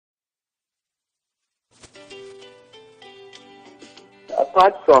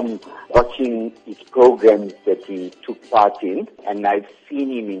apart from watching his programs that he took part in, and I've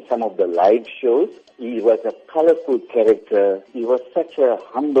seen him in some of the live shows, he was a colorful character. He was such a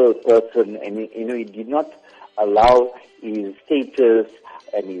humble person, and he did not allow his status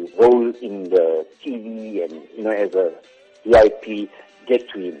and his role in the TV and, as a VIP get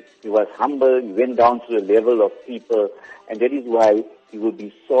to him. He was humble. He went down to the level of people, and that is why he will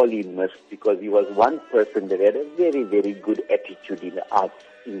be sorely missed, because he was one person that had a very, very good attitude in the arts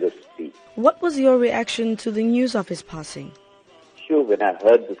industry. What was your reaction to the news of his passing? Sure, when I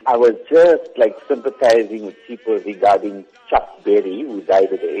heard this, I was just like sympathizing with people regarding Chuck Berry, who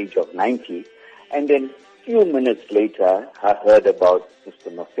died at the age of 90. And then a few minutes later, I heard about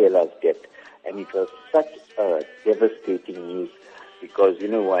Mr. Mafela's death. And it was such a devastating news, because you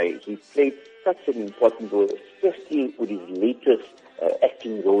know why? He played such an important role, especially with his latest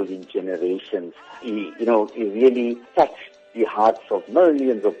acting role in Generations. He really touched the hearts of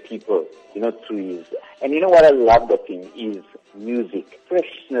millions of people, through his... And what I loved of him is music,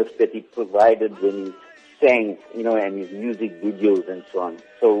 freshness that he provided when he sang, and his music videos and so on.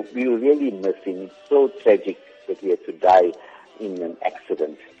 So we really miss him. It's so tragic that he had to die in an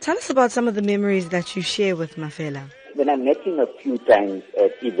accident. Tell us about some of the memories that you share with Mafela. When I met him a few times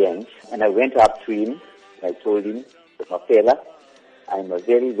at events, and I went up to him, I told him, Mafela, I'm a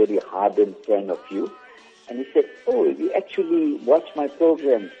very, very hardened fan of you. And he said, oh, you actually watch my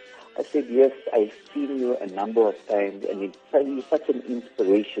programs? I said, yes, I've seen you a number of times, and it's such an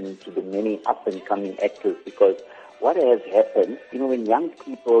inspiration to the many up-and-coming actors, because what has happened, when young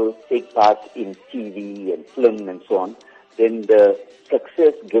people take part in TV and film and so on, then the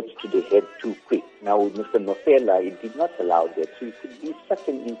success gets to the head too quick. Now, with Mr. Mafela, it did not allow that. So it could be such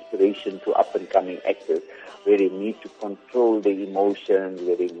an inspiration to up-and-coming actors, where they need to control their emotions,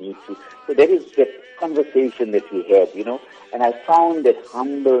 where they need to... So that is that conversation that we had, And I found that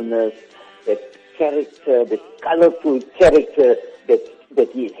humbleness, that character, that colorful character that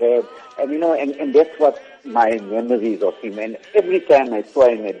he had. And, and that's what my memories of him. And every time I saw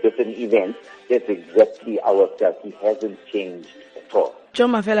him at different events, that's exactly how I felt. He hasn't changed at all. Joe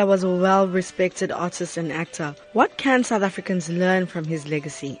Mafela was a well-respected artist and actor. What can South Africans learn from his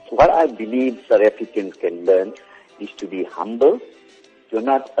legacy? What I believe South Africans can learn is to be humble. Do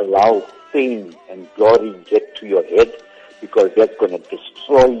not allow fame and glory get to your head, because that's going to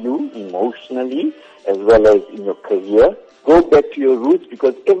destroy you emotionally as well as in your career. Go back to your roots,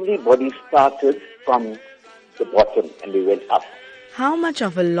 because everybody started from the bottom and they went up. How much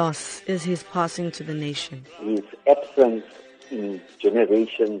of a loss is his passing to the nation? His absence in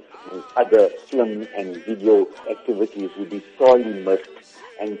Generations and other film and video activities will be sorely missed.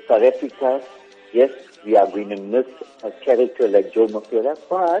 And South Africa, yes, we are going to miss a character like Joe Mafela,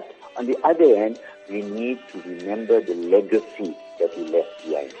 but on the other hand, we need to remember the legacy that he left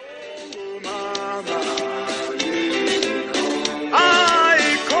behind.